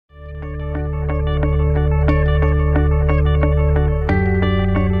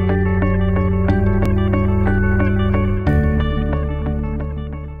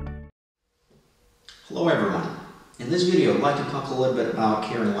this video, I'd like to talk a little bit about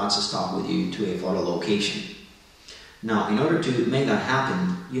carrying lots of stuff with you to a photo location. Now, in order to make that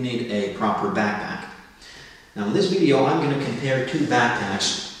happen, you need a proper backpack. Now, in this video, I'm going to compare two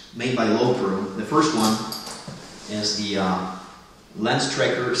backpacks made by Lowepro. The first one is the Lens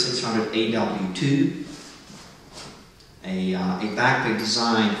Tracker 600AW2, a backpack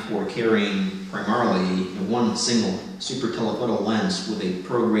designed for carrying primarily one single super telephoto lens with a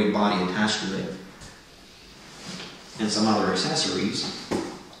pro-grade body attached to it, and some other accessories.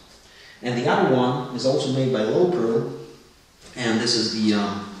 And the other one is also made by Lowepro, and this is the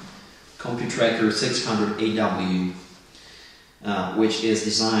Compu Tracker 600AW, which is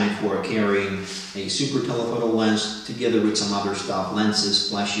designed for carrying a super telephoto lens together with some other stuff, lenses,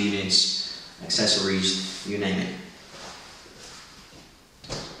 flash units, accessories, you name it.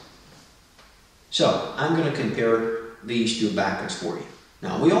 So, I'm going to compare these two backpacks for you.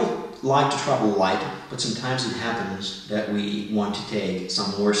 Now, we all like to travel light, but sometimes it happens that we want to take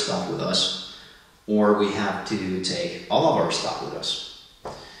some more stuff with us, or we have to take all of our stuff with us.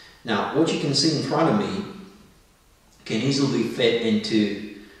 Now, what you can see in front of me can easily fit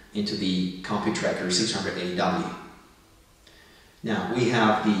into the Compu Tracker 600AW. Now, we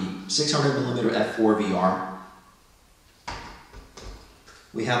have the 600mm f4 VR.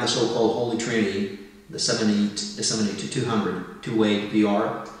 We have the so-called Holy Trinity, the 70-200 2.8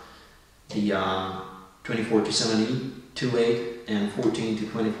 VR, the 24-70 2.8, and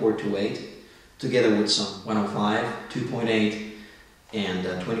 14-24 2.8, together with some 105, 2.8, and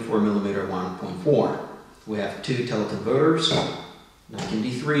 24mm 1.4. We have two teleconverters, Nikon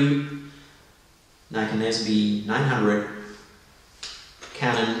D3, Nikon SB900,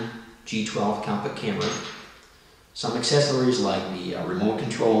 Canon G12 compact camera, some accessories like the remote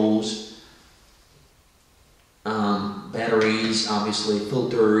controls, batteries, obviously,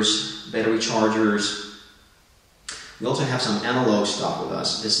 filters, battery chargers. We also have some analog stuff with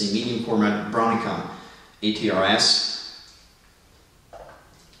us. This is the medium format Bronica ATRS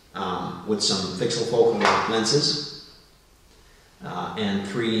with some pixel focal lenses and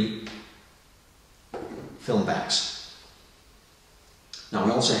 3 film packs. Now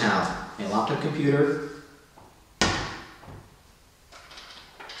we also have a laptop computer, an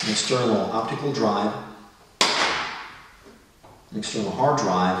external optical drive, an external hard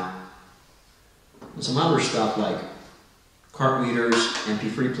drive, and some other stuff like card readers,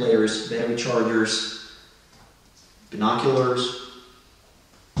 MP3 players, battery chargers, binoculars,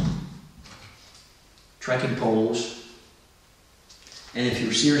 trekking poles, and if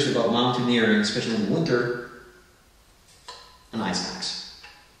you're serious about mountaineering, especially in the winter, an ice axe.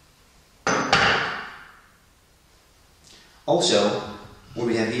 Also, what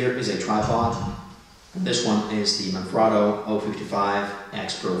we have here is a tripod. This one is the Manfrotto 055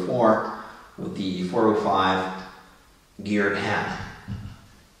 X Pro 4 with the 405 geared head.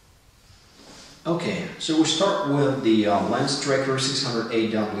 Okay, so we'll start with the Lens Tracker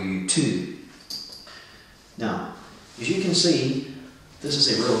 600AW2. Now, as you can see, this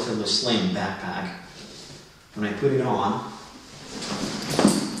is a relatively slim backpack. When I put it on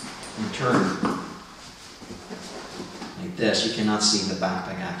and turn like this, you cannot see the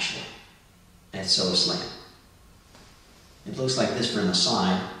backpack actually. It's so slim. It looks like this from the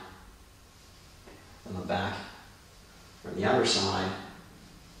side, from the back, from the other side,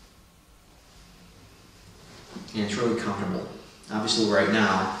 and it's really comfortable. Obviously right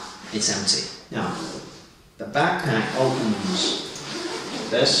now, it's empty. Now, the backpack opens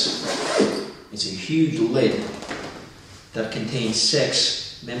this. It's a huge lid that contains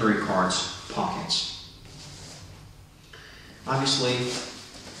 6 memory cards pockets. Obviously,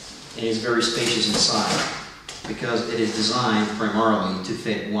 it is very spacious inside because it is designed primarily to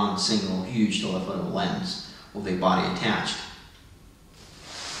fit one single huge telephoto lens with a body attached.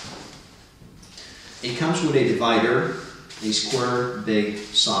 It comes with a divider, a square, big,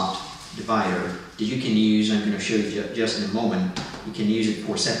 soft divider that you can use. I'm going to show you just in a moment. You can use it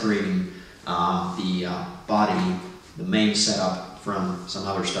for separating the body, the main setup, from some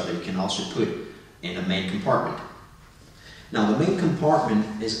other stuff that you can also put in the main compartment. Now, the main compartment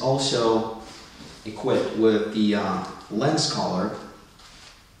is also equipped with the lens collar.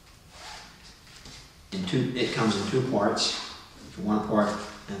 It comes in 2 parts, one part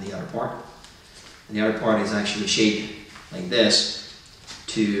and the other part. And the other part is actually shaped like this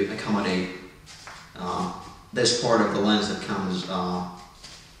to accommodate this part of the lens that comes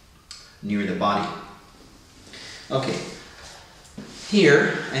near the body. Okay,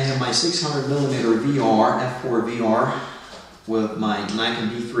 here I have my 600mm VR, f4 VR, with my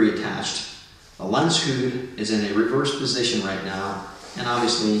Nikon D3 attached. The lens hood is in a reverse position right now, and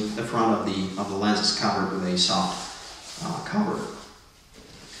obviously the front of the lens is covered with a soft cover.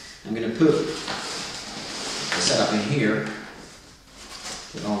 I'm going to put the setup in here,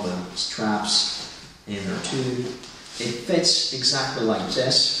 put all the straps in there too. It fits exactly like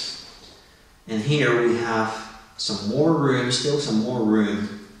this, and here we have some more room, still some more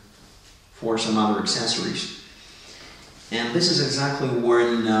room for some other accessories. And this is exactly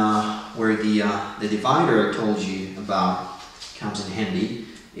where the divider I told you about comes in handy.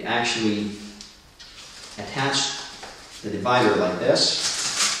 You actually attach the divider like this.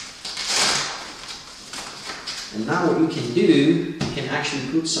 And now what you can do, you can actually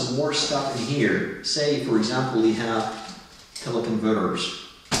put some more stuff in here. Say, for example, we have teleconverters.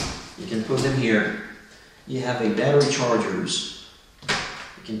 You can put them here. You have a battery chargers.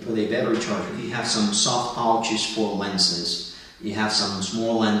 You can put a battery charger. You have some soft pouches for lenses. You have some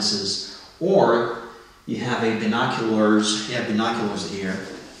small lenses. Or you have a binoculars. You have binoculars here.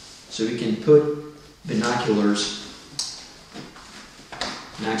 So you can put binoculars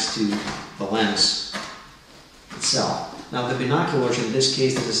next to the lens itself. Now the binoculars, in this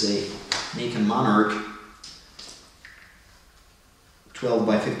case, this is a Nikon Monarch 12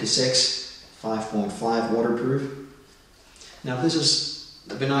 by 56, 5.5 waterproof. Now this is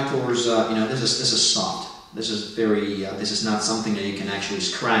the binoculars. This is soft. This is very. This is not something that you can actually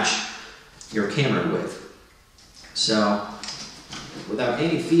scratch your camera with. So without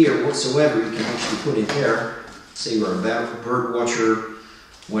any fear whatsoever, you can actually put it there. Say you're a bird watcher,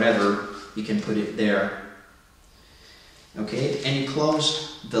 whatever, you can put it there. Okay, and you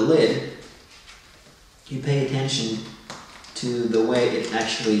close the lid. You pay attention to the way it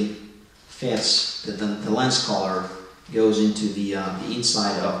actually fits. The lens collar goes into the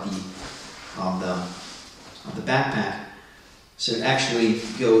inside of the backpack. So it actually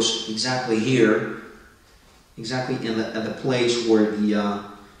goes exactly here, exactly at the place where the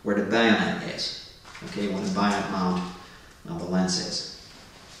bayonet is. Okay, when the bayonet mount of the lens is.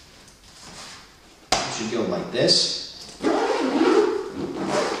 It should go like this.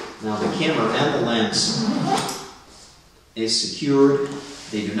 Now the camera and the lens is secured.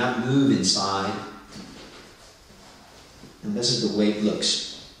 They do not move inside. And this is the way it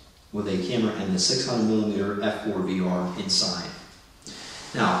looks with a camera and the 600mm f4 VR inside.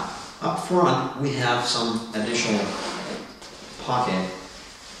 Now, up front we have some additional pocket.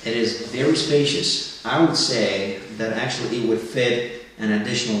 It is very spacious. I would say that actually it would fit an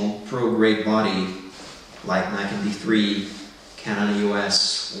additional pro-grade body like Nikon D3, Canon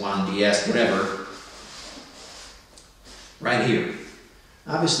EOS 1DS, whatever, right here.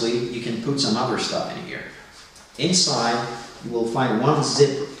 Obviously, you can put some other stuff in here. Inside, you will find one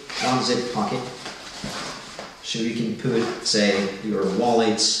zip pocket, so you can put, say, your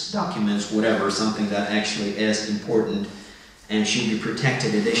wallets, documents, whatever, something that actually is important and should be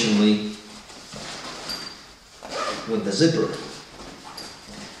protected additionally with the zipper.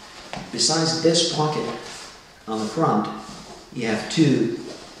 Besides this pocket on the front, you have two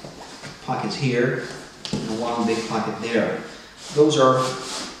pockets here and one big pocket there. Those are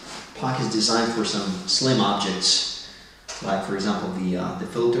pockets designed for some slim objects, like for example the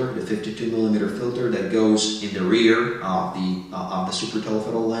filter, the 52mm filter that goes in the rear of the super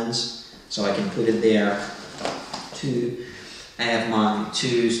telephoto lens. So I can put it there too. I have my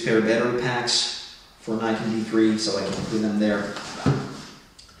two spare battery packs for Nikon D3, so I can put them there.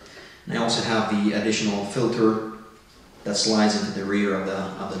 And I also have the additional filter that slides into the rear of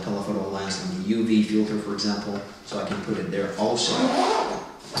the telephoto lens, and the UV filter, for example, so I can put it there also.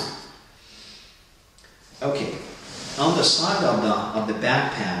 Okay, on the side of the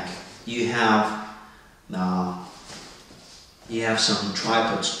backpack, you have some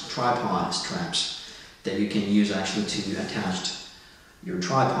tripod straps that you can use actually to attach your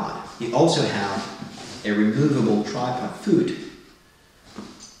tripod. You also have a removable tripod foot,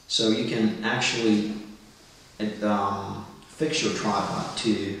 so you can actually fix your tripod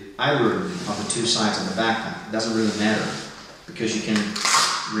to either of the two sides of the backpack. It doesn't really matter, because you can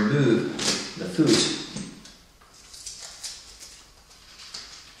remove the foot.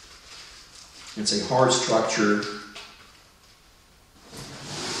 It's a hard structure,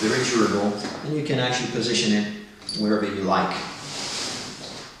 very durable, and you can actually position it wherever you like.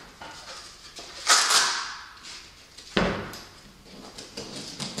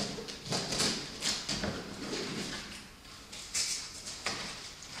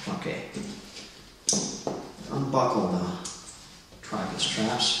 Okay, unbuckle the tripod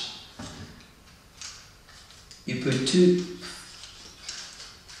straps. You put two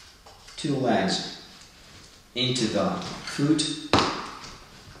legs into the foot.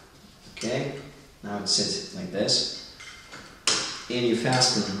 Okay, now it sits like this, and you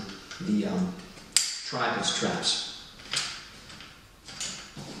fasten the tripod straps.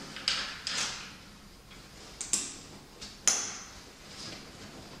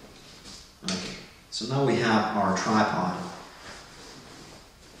 So now we have our tripod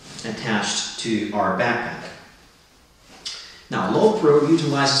attached to our backpack. Now Lowepro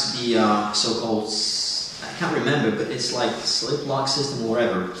utilizes the so-called, I can't remember, but it's like slip lock system or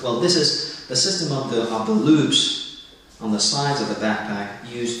whatever. Well, this is the system of the loops on the sides of the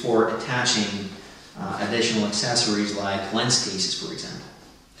backpack used for attaching additional accessories like lens cases, for example.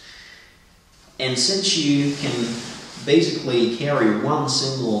 And since you can basically carry one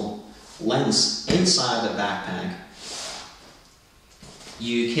single lens inside the backpack,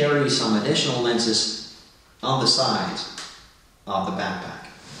 you carry some additional lenses on the sides of the backpack.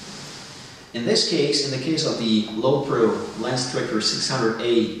 In this case, in the case of the Lowepro Lens Tracker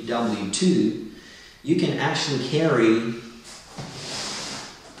 600A W2, you can actually carry,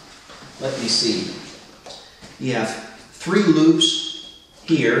 let me see, you have 3 loops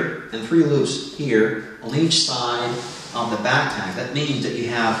here and 3 loops here on each side of the backpack. That means that you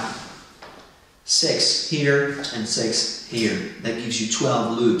have 6 here and 6 here. That gives you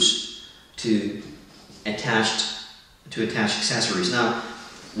 12 loops to attach accessories. Now,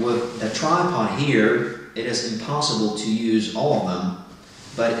 with the tripod here, it is impossible to use all of them,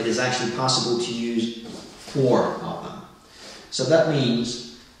 but it is actually possible to use 4 of them. So that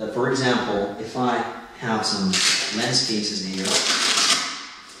means that, for example, if I have some lens cases here,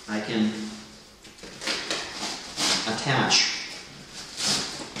 I can attach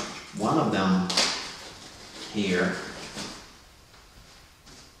one of them here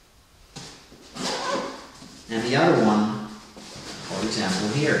and the other one, for example,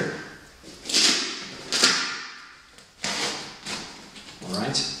 here.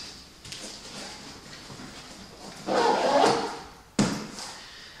 Alright?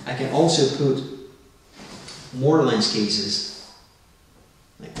 I can also put more lens cases,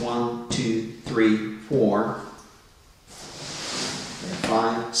 like 1, 2, 3, 4,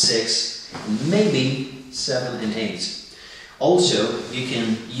 5, 6, maybe 7 and 8. Also, you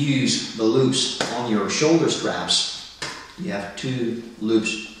can use the loops on your shoulder straps. You have 2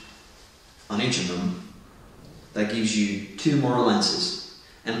 loops on each of them. That gives you 2 more lenses.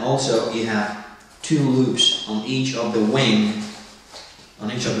 And also, you have 2 loops on each of the wings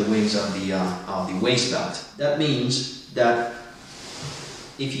of the waist belt. That means that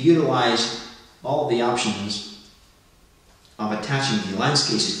if you utilize all the options of attaching the lens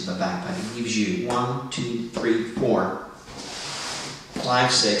cases to the backpack, it gives you 1, 2, 3, 4,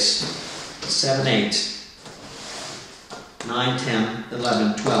 5, 6, 7, 8, 9, 10,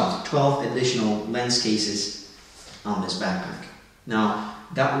 11, 12. 12 additional lens cases on this backpack. Now,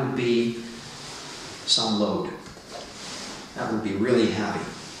 that would be some load. That would be really heavy.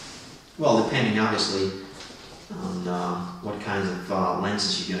 Well, depending obviously on what kinds of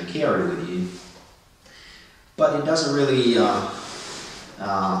lenses you're going to carry with you. But it doesn't really,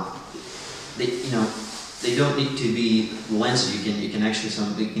 they don't need to be lenses. You can actually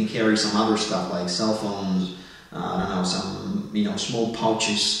you can carry some other stuff like cell phones. I don't know, some small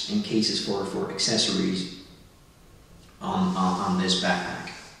pouches and cases for accessories on this backpack.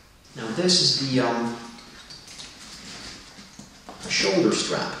 Now this is the shoulder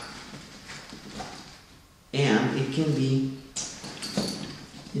strap, and it can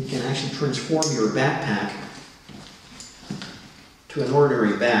actually transform your backpack to an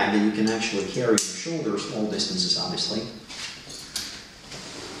ordinary bag that you can actually carry your shoulder small distances, obviously.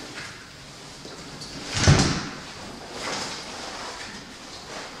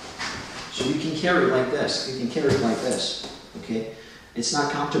 So you can carry it like this. You can carry it like this. Okay, it's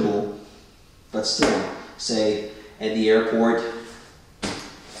not comfortable, but still, say at the airport,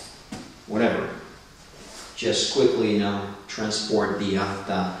 whatever. Just quickly, transport the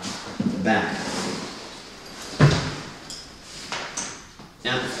bag.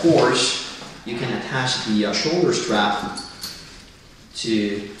 And of course, you can attach the shoulder strap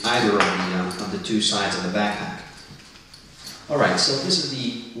to either of the 2 sides of the backpack. Alright, so this is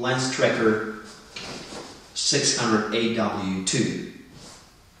the Lens Tracker 600AW2.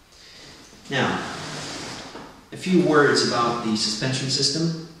 Now, a few words about the suspension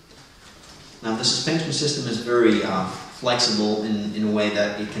system. Now, the suspension system is very flexible in a way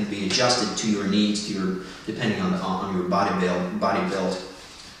that it can be adjusted to your needs, depending on your body build.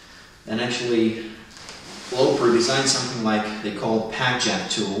 And actually, Lowepro designed something like they call pack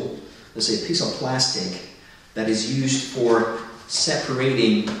jack tool. It's a piece of plastic that is used for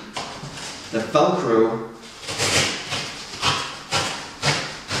separating the Velcro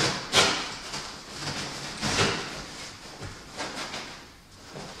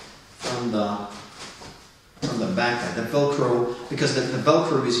from the backpack. The Velcro, because the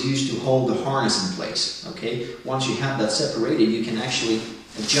Velcro is used to hold the harness in place. Okay, once you have that separated, you can actually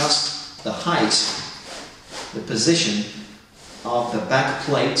adjust the height the position of the back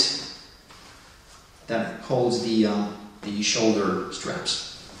plate that holds the shoulder straps.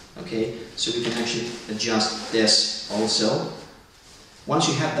 Okay, so we can actually adjust this also. Once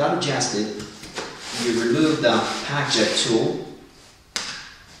you have that adjusted, you remove the pack jet tool,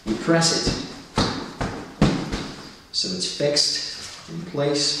 you press it so it's fixed in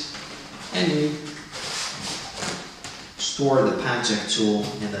place, and you store the pack jet tool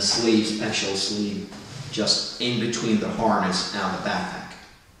in the sleeve, special sleeve, just in between the harness and the backpack.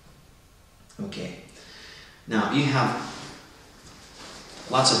 Okay, now you have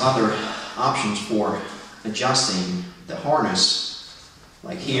lots of other options for adjusting the harness.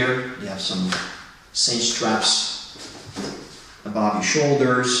 Like here, you have some cinch straps above your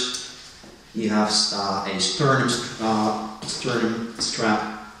shoulders. You have a sternum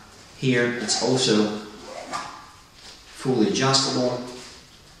strap here. It's also fully adjustable.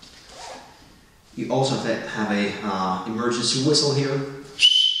 You also have a emergency whistle here.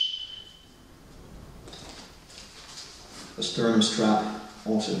 The sternum strap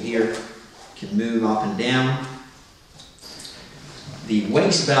also here can move up and down. The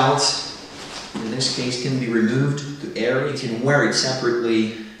waist belt, in this case, can be removed to air. You can wear it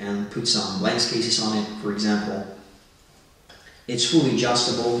separately and put some lens cases on it, for example. It's fully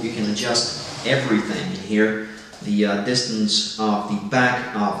adjustable. You can adjust everything in here. The distance of the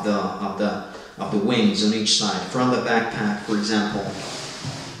back of the wings on each side from the backpack, for example.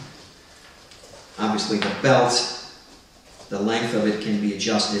 Obviously, the belt, the length of it can be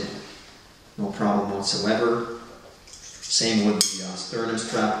adjusted, no problem whatsoever. Same with the sternum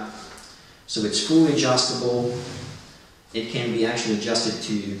strap. So it's fully adjustable. It can be actually adjusted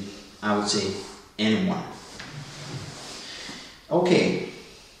to, I would say, anyone. Okay,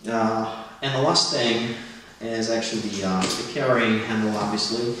 and the last thing is actually the carrying handle,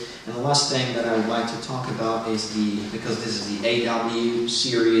 obviously. And the last thing that I would like to talk about is because this is the AW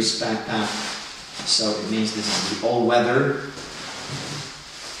series backpack, so it means this is the all-weather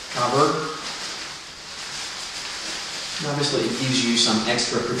cover. And obviously it gives you some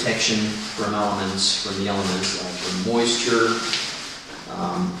extra protection from the elements like the moisture,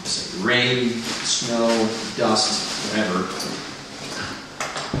 say rain, snow, dust, whatever.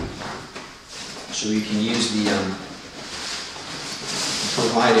 So you can use the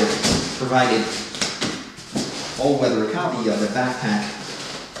provided all-weather copy of the backpack.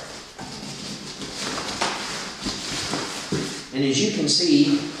 And as you can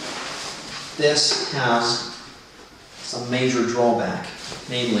see, this has some major drawback,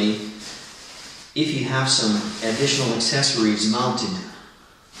 namely, if you have some additional accessories mounted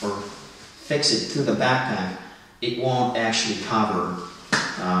or fix it to the backpack, it won't actually cover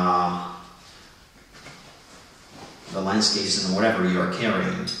the lens cases and whatever you are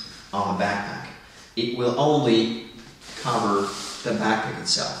carrying on the backpack. It will only cover the backpack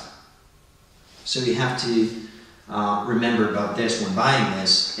itself. So you have to remember about this when buying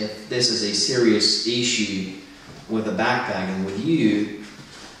this. If this is a serious issue with the backpack and with you,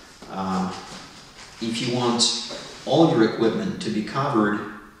 if you want all your equipment to be covered,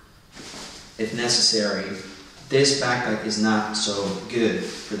 if necessary, this backpack is not so good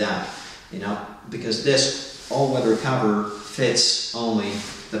for that, because this all-weather cover fits only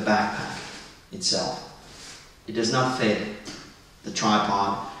the backpack itself. It does not fit the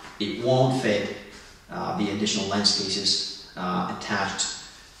tripod. It won't fit the additional lens cases attached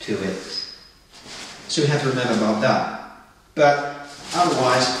to it. So you have to remember about that. But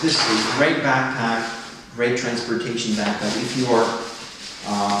otherwise, this is a great backpack, great transportation backpack. If you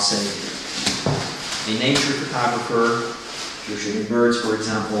are, say, a nature photographer, if you're shooting birds, for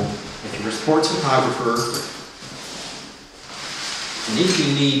example, if you're a sports photographer, and if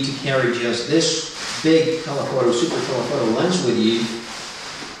you need to carry just this big telephoto, super telephoto lens with you,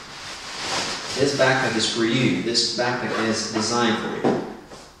 this backpack is for you. This backpack is designed for you.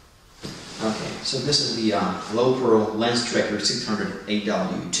 Okay, so this is the Lowepro Lens Tracker 600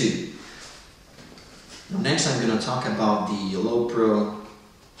 AW2. Next I'm going to talk about the Lowepro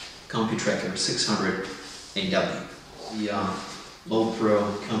Compu Tracker 600 AW. The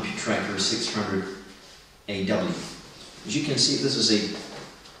Lowepro Compu Tracker 600 AW. As you can see, this is a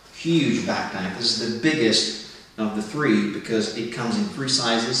huge backpack. This is the biggest of the three because it comes in three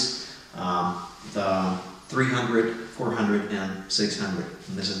sizes, the 300, 400, and 600.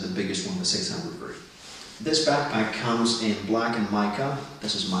 And this is the biggest one, the 600 version. This backpack comes in black and mica.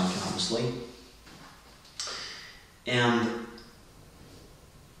 This is mica, obviously. And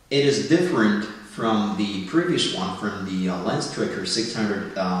it is different from the previous one, from the Lens Tracker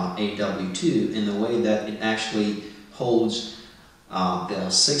 600 AW2, in the way that it actually holds the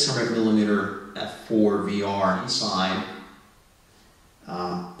 600mm f4 VR inside,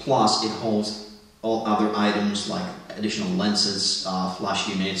 plus it holds all other items like additional lenses, flash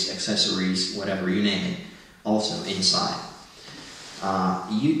units, accessories, whatever you name it, also inside.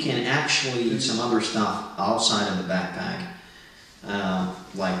 You can actually do some other stuff outside of the backpack,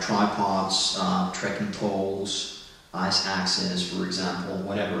 like tripods, trekking poles, ice axes, for example,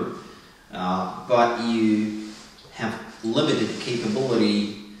 whatever. But you have limited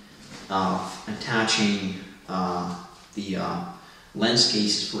capability of attaching the lens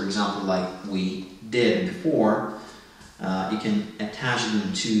cases, for example, like we did before. You can attach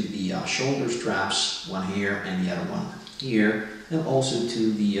them to the shoulder straps, one here and the other one here, and also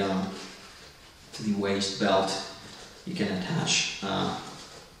to the waist belt. You can attach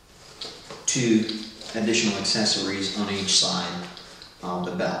two additional accessories on each side of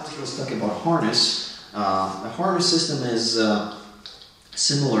the belt. Let's talk about harness. The harness system is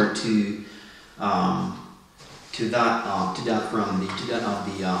similar to that of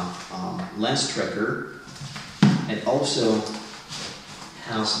the lens tracker. It also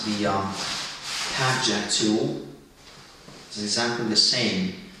has the pack jack tool. It's exactly the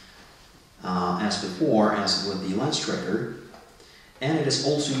same as before, as with the lens tracker, and it is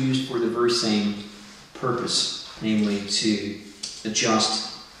also used for the very same purpose, namely to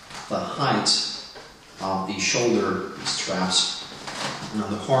adjust the height of the shoulder straps and of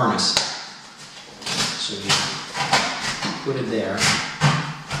the harness. So you put it there.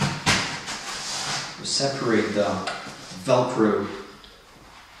 You separate the Velcro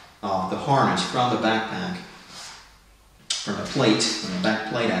of the harness from the backpack, from the plate, from the back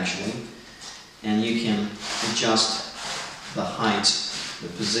plate actually, and you can adjust the height, the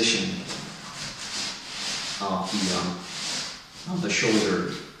position of the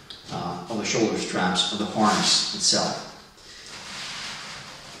shoulder straps of the harness itself.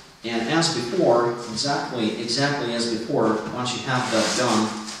 And as before, exactly as before, once you have that done,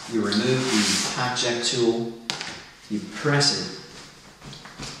 you remove the pack jack tool, you press it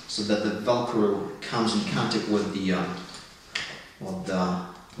so that the Velcro comes in contact with the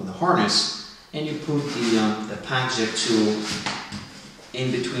harness, and you put the pack jack tool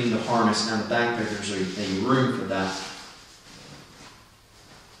in between the harness and the backpack. There's a room for that,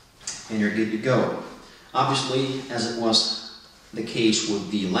 and you're good to go. Obviously, as it was the case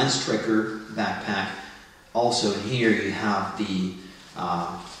with the lens tracker backpack, also in here you have the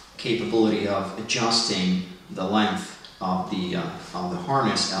capability of adjusting the length of the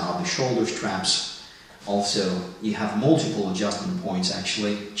harness and of the shoulder straps. Also, you have multiple adjustment points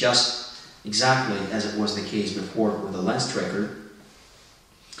actually, just exactly as it was the case before with the lens tracker.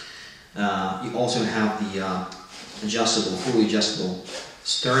 You also have the fully adjustable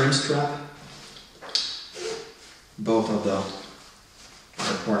sternum strap. Both of the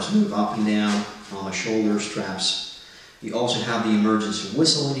parts move up and down on the shoulder straps. You also have the emergency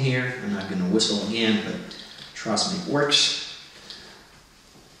whistle in here. I'm not going to whistle again, but trust me, it works.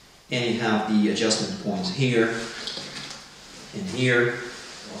 And you have the adjustment points here and here.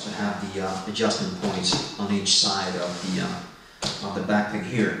 You also have the adjustment points on each side of the backpack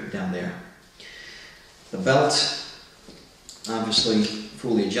here, down there. The belt, obviously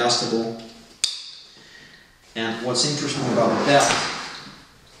fully adjustable. And what's interesting about the belt,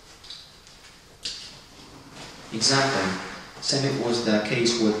 exactly same it was the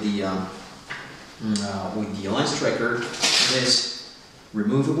case with the lens tracker. It is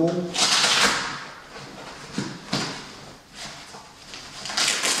removable.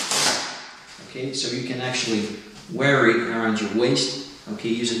 Okay, so you can actually wear it around your waist. Okay,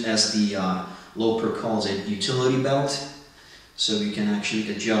 use it as the Lowepro calls it, utility belt. So you can actually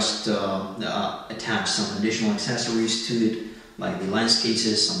adjust, attach some additional accessories to it, like the lens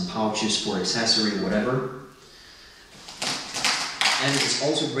cases, some pouches for accessory, whatever. And it's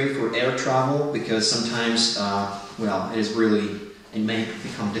also great for air travel, because sometimes, well, it may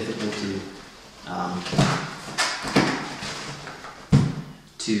become difficult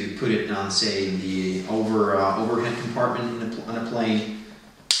to put it on, say, the overhead compartment on a plane.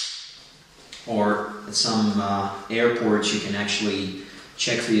 Or at some airports, you can actually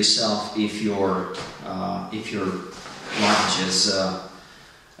check for yourself if your luggage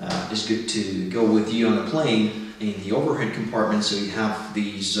is good to go with you on the plane in the overhead compartment. So you have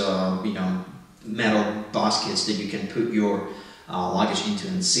these metal baskets that you can put your luggage into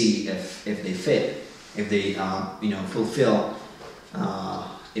and see if they fit, if they fulfill,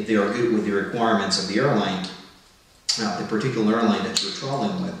 if they are good with the requirements of the airline, the particular airline that you're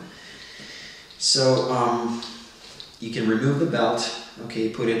traveling with. So you can remove the belt, okay,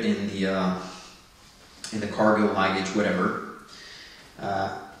 put it in the cargo luggage, whatever,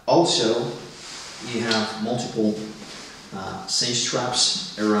 Also, you have multiple cinch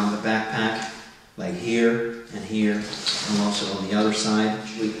straps around the backpack, like here and here, and also on the other side.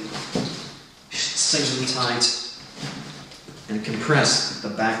 Cinch them tight and compress the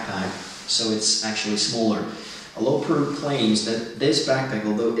backpack so it's actually smaller. Lowepro claims that this backpack,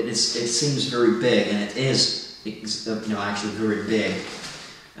 although it seems very big, and it is actually very big,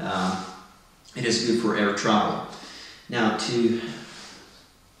 it is good for air travel. Now, to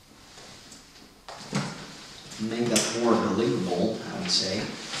make that more believable, I would say,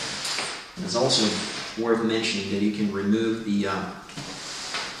 it's also worth mentioning that you can remove the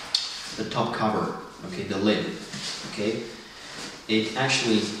top cover, okay, the lid, okay. It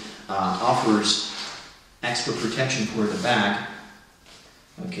actually offers extra protection for the bag,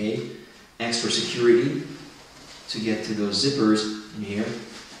 okay, extra security to get to those zippers in here,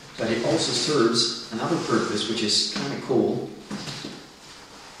 but it also serves another purpose, which is kind of cool.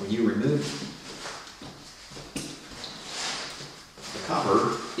 When you remove the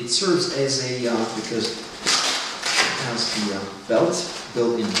cover, it serves as a, because it has the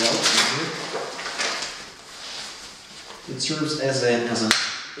built-in belt in here, it serves as an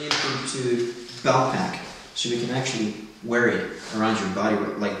impromptu belt pack. So you can actually wear it around your body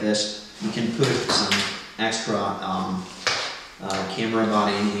like this. You can put some extra camera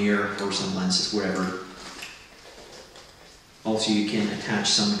body in here, or some lenses, whatever. Also, you can attach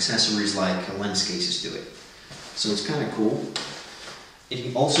some accessories like lens cases to it. So it's kind of cool. It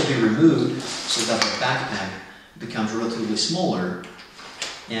can also be removed so that the backpack becomes relatively smaller,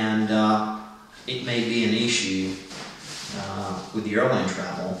 and it may be an issue with the airline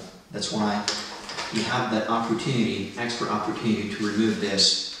travel. That's why you have that opportunity, extra opportunity, to remove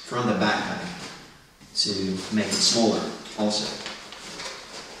this from the backpack to make it smaller also.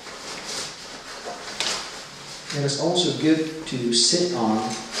 And it's also good to sit on,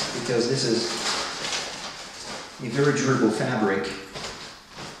 because this is a very durable fabric,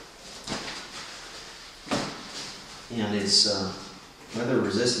 and it's weather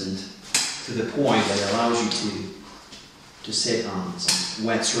resistant to the point that it allows you to sit on some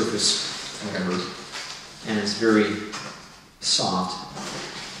wet surface, whatever, and it's very soft.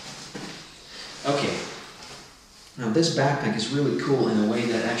 Okay, now this backpack is really cool in a way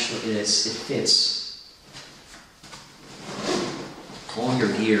that actually it fits all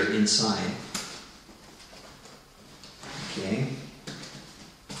your gear inside. Okay.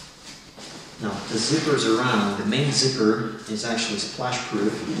 Now the zippers around, the main zipper is actually splash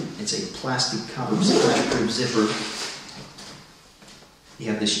proof. It's a plastic covered splash proof zipper. You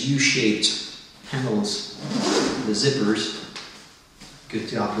have this U-shaped handles, the zippers, good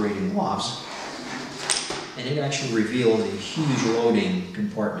to operate in lofts, and it actually reveals a huge loading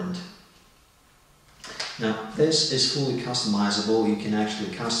compartment. Now this is fully customizable. You can actually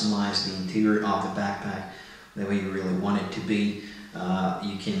customize the interior of the backpack the way you really want it to be.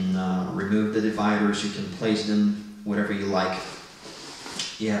 You can remove the dividers, you can place them whatever you like.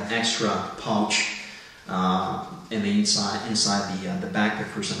 You have extra pouch in the inside the backpack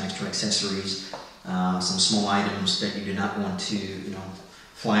for some extra accessories, some small items that you do not want to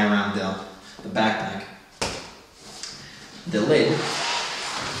fly around the backpack. The lid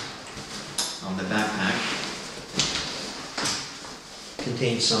on the backpack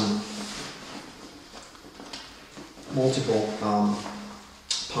contains some multiple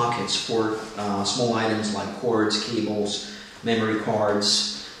pockets for small items like cords, cables, memory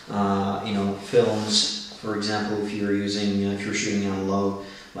cards, films. For example, if you're shooting on low,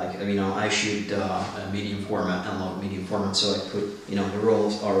 like I shoot medium format, unload medium format, so I put the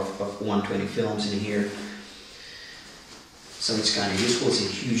rolls are of 120 films in here. So it's kind of useful. It's a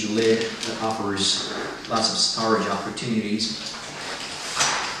huge lid that offers lots of storage opportunities,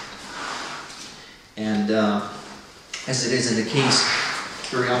 and as it is in the case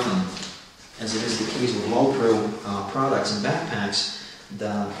very often, as it is the case with Lowepro products and backpacks,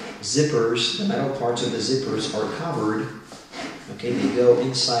 the zippers, the metal parts of the zippers are covered. Okay, they go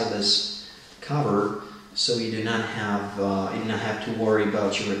inside this cover, so you do not have to worry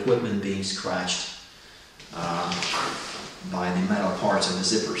about your equipment being scratched by the metal parts of the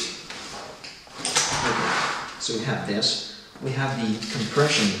zippers. Okay, so we have this. We have the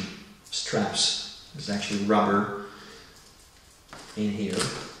compression straps. There's actually rubber in here.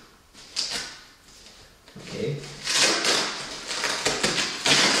 Okay.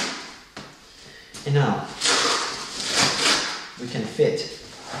 And now we can fit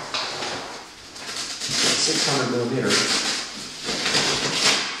 600mm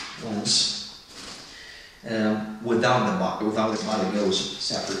lens without the body goes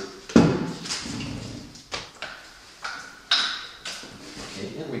separate.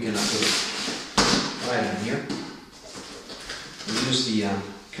 we're gonna put it right in here. We use the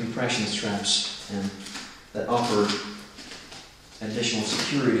compression straps and that offer additional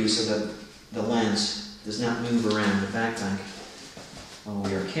security so that the lens does not move around the backpack while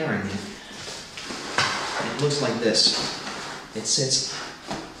we are carrying it. It looks like this. It sits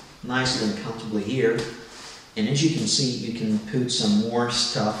nicely and comfortably here, and as you can see, you can put some more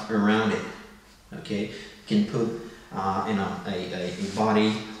stuff around it. Okay, you can put a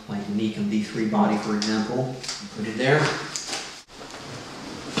body like the Nikon D3 body, for example. Put it there.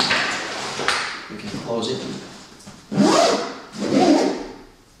 We can close it.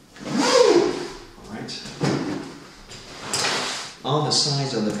 Alright. On the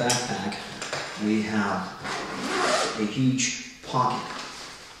sides of the backpack, we have a huge pocket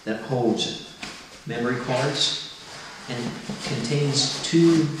that holds memory cards and contains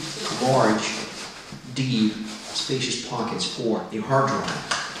two large, deep, spacious pockets for a hard drive.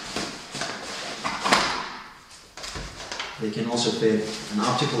 They can also fit an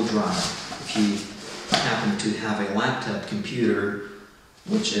optical drive if you happen to have a laptop computer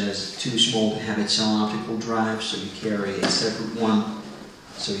which is too small to have its own optical drive, so you carry a separate one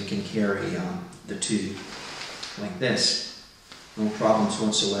so you can carry the two like this. No problems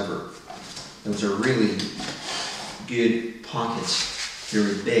whatsoever. Those are really good pockets,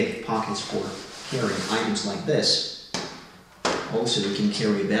 very big pockets for carrying items like this. Also, you can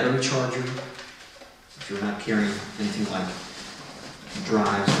carry a battery charger if you're not carrying anything like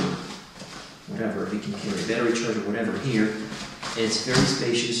drives or whatever. You can carry a battery charger, whatever here. It's very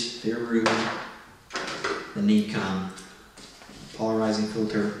spacious, very roomy. The Nikon polarizing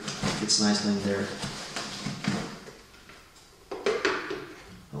filter fits nicely in there.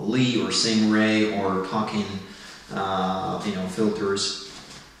 Lee or Stingray or Koken, filters,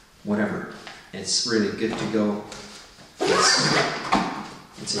 whatever. It's really good to go.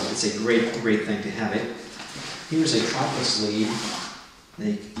 It's a great thing to have it. Here's a tripod sleeve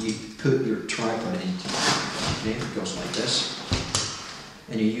that you put your tripod into. Okay, it goes like this,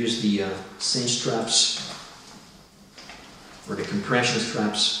 and you use the cinch straps or the compression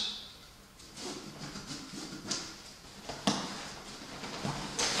straps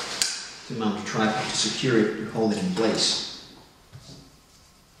to mount the tripod, to secure it, to hold it in place.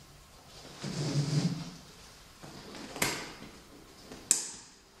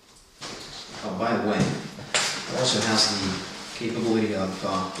 Oh, by the way, it also has the capability of,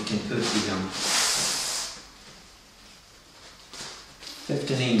 you can put the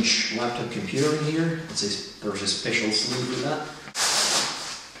 15-inch laptop computer in here. There's a special sleeve for that.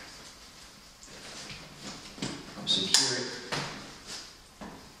 Secure it.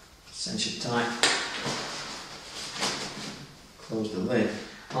 Cinch it tight. Close the lid.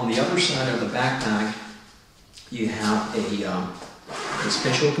 On the other side of the backpack, you have a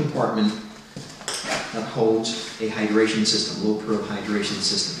special compartment that holds a hydration system, Lowepro hydration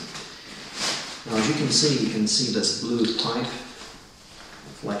system. Now, as you can see this blue pipe,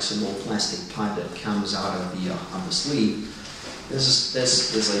 flexible plastic pipe that comes out of the sleeve. This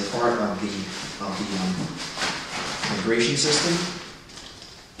is a part of the hydration system.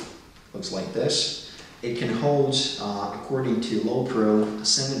 Looks like this. It can hold, according to Lowepro,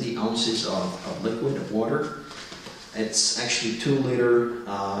 70 ounces of liquid, of water. It's actually 2-liter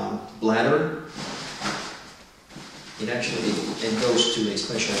bladder. It goes to a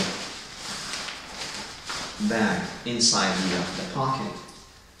special bag inside the pocket.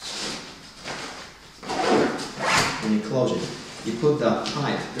 When you close it, you put the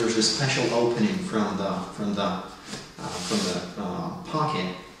pipe. There's a special opening from the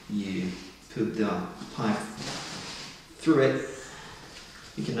pocket. You put the pipe through it.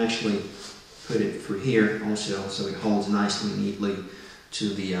 You can actually put it through here also, so it holds nicely, neatly to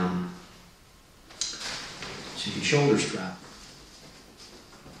the shoulder strap.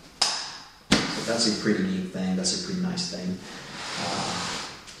 So that's a pretty neat thing. That's a pretty nice thing.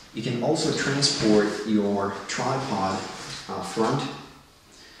 You can also transport your tripod front.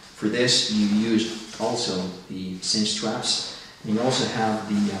 For this, you use also the cinch straps. And you also have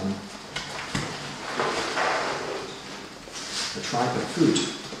the tripod foot.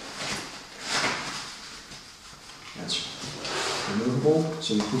 That's removable.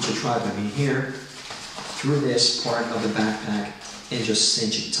 So you put your tripod in here, through this part of the backpack, and just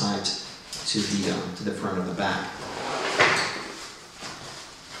cinch it tight to the front of the bag.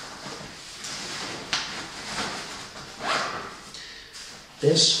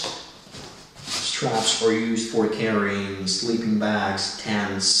 This straps are used for carrying sleeping bags,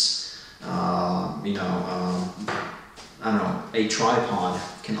 tents, I don't know, a tripod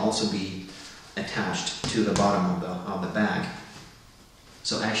can also be attached to the bottom of the bag.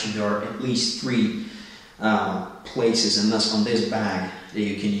 So actually there are at least 3 places on this bag that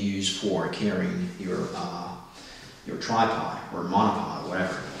you can use for carrying your tripod or monopod,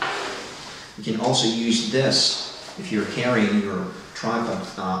 whatever. You can also use this if you're carrying your tripod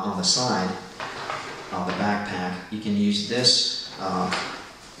on the side of the backpack. You can use this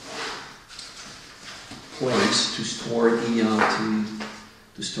place to store the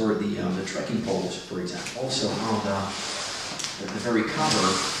the trekking poles, for example. Also on the very cover,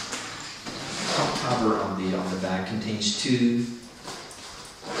 top cover of the bag contains 2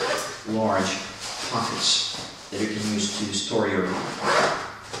 large pockets that you can use to store your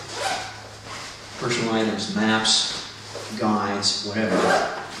personal items, maps, guides, whatever.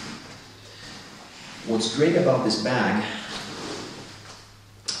 What's great about this bag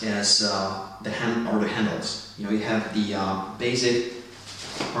is the handles. You know, you have the basic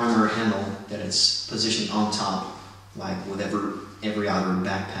primary handle that is positioned on top, like with every other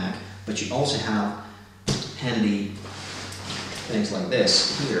backpack. But you also have handy things like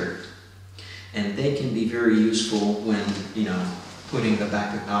this here, and they can be very useful when, you know, putting the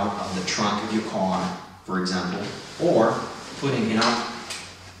backpack out of the trunk of your car, for example, or putting it out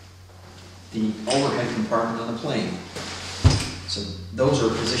the overhead compartment on the plane. So those are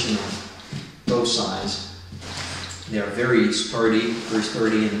positioned on both sides. They are very sturdy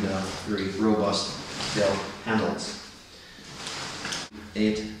and very robust built handles.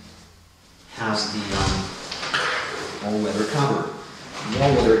 It has the all-weather cover. The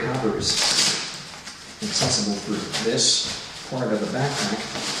all-weather cover is accessible through this part of the backpack,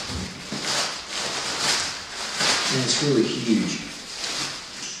 and it's really huge.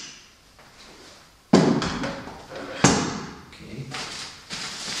 Okay.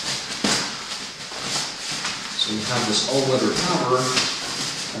 So you have this all-weather cover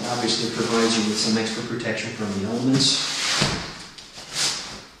that obviously provides you with some extra protection from the elements.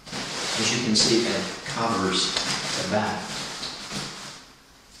 As you can see, it covers the back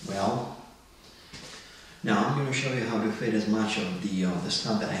well. Now I'm going to show you how to fit as much of the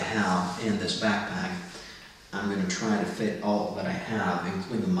stuff that I have in this backpack. I'm going to try to fit all that I have,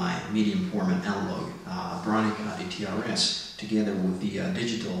 including my medium format analog Bronica ETRS, together with the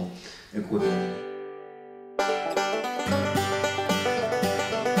digital equipment.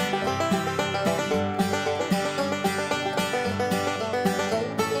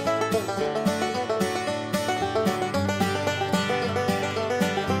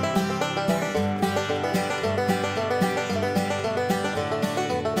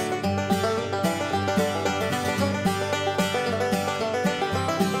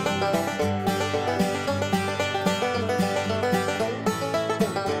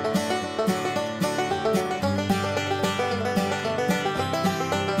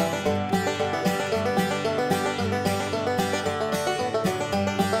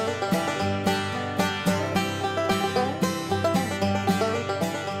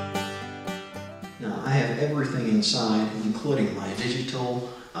 Everything inside, including my digital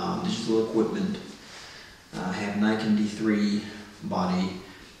equipment. I have Nikon D3 body.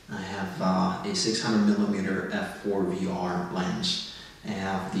 I have a 600mm f4 VR lens. I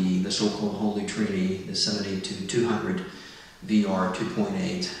have the so-called Holy Trinity, the 70-200 VR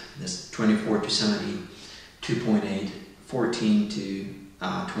 2.8, this 24-70 2.8, 14-24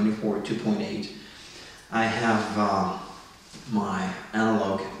 2.8. I have my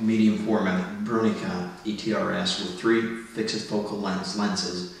analog medium format Bronica ETRS with 3 fixed focal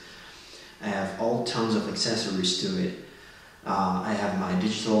lenses. I have all tons of accessories to it. I have my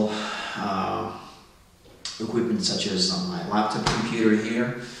digital equipment such as my laptop computer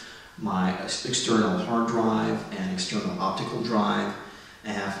here, my external hard drive and external optical drive. I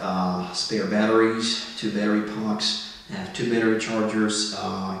have spare batteries, 2 battery packs. I have 2 battery chargers,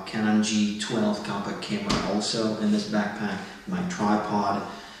 Canon G12 compact camera also in this backpack, my tripod.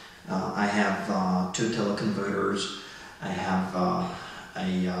 I have 2 teleconverters. I have a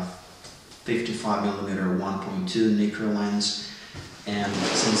 55mm 1.2 Nikon lens, and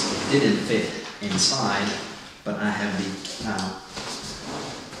since it didn't fit inside, but I have the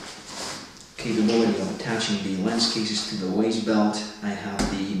capability of attaching the lens cases to the waist belt, I have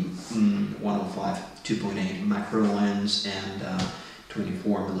the 105 2.8 macro lens and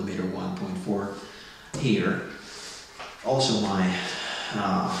 24mm 1.4 here. Also my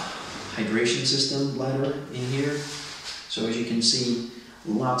hydration system bladder in here. So as you can see,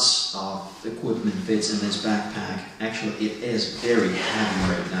 lots of equipment fits in this backpack. Actually, it is very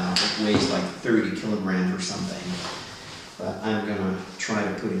heavy right now. It weighs like 30 kilograms or something. But I'm gonna try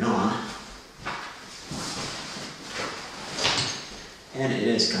to put it on. And it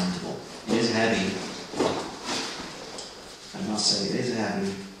is comfortable. It is heavy. I I must say it is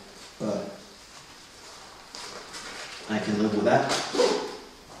heavy, but I can live with that.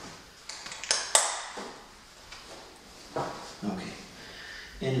 Okay,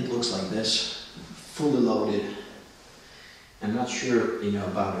 and it looks like this, fully loaded. I'm not sure,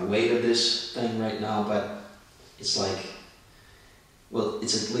 about the weight of this thing right now, but it's like, well,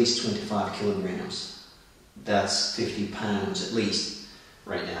 it's at least 25 kilograms. That's 50 pounds at least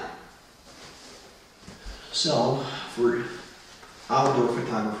right now. So, for outdoor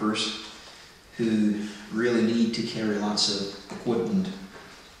photographers who really need to carry lots of equipment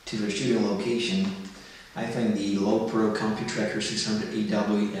to their shooting location, I think the Lowepro Compu Tracker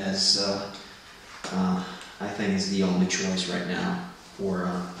 600AW I think is the only choice right now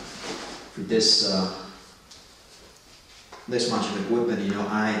for this much of equipment.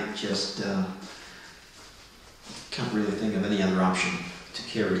 I just can't really think of any other option to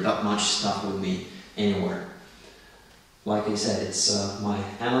carry that much stuff with me anywhere. Like I said, it's my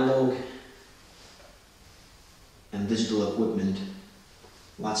analog and digital equipment,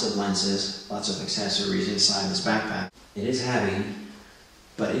 lots of lenses, lots of accessories inside this backpack. It is heavy,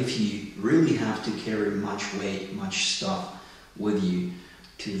 but if you really have to carry much weight, much stuff with you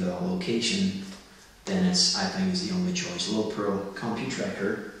to the location, then I think it's the only choice. Lowepro Compu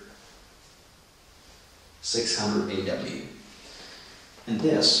Tracker 600AW. And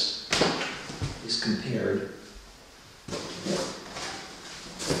this is compared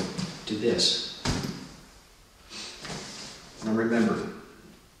to this. Now remember,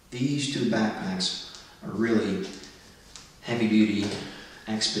 these two backpacks are really heavy-duty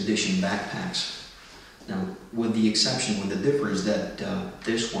expedition backpacks. Now, with the difference that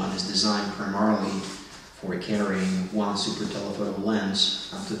this one is designed primarily for carrying one super telephoto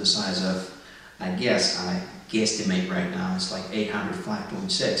lens up to the size of, I guesstimate right now, it's like 800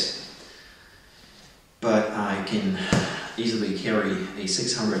 5.6. But I can easily carry a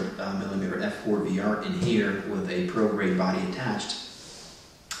 600mm f4 VR in here with a pro-grade body attached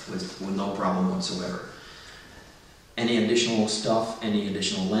with no problem whatsoever. Any additional stuff, any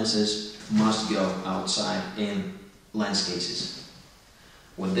additional lenses must go outside in lens cases.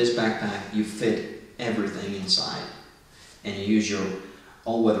 With this backpack, you fit everything inside, and you use your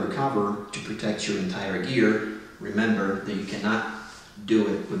all-weather cover to protect your entire gear. Remember that you cannot do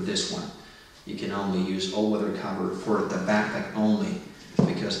it with this one. You can only use all-weather cover for the backpack only,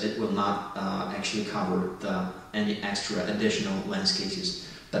 because it will not actually cover any extra additional lens cases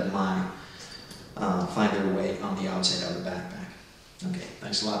that might find their way on the outside of the backpack. Okay,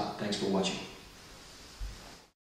 thanks a lot. Thanks for watching.